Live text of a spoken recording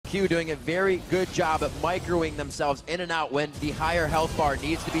Q doing a very good job at microing themselves in and out when the higher health bar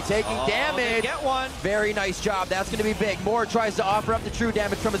needs to be taking damage. Get one. Very nice job. That's going to be big. Moore tries to offer up the true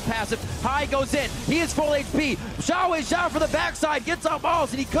damage from his passive. High goes in. He is full HP. Xiaowei Xiao for the backside. Gets up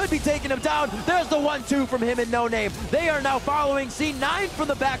balls, and he could be taking him down. There's the 1-2 from him and No Name. They are now following C9 from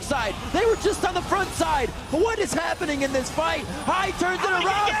the backside. They were just on the front side. What is happening in this fight? High turns it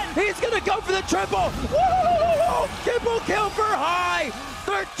around. He's going to go for the triple. Woo! Triple kill for High.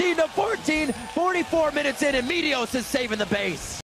 13-14. 44 minutes in, and Meteos is saving the base.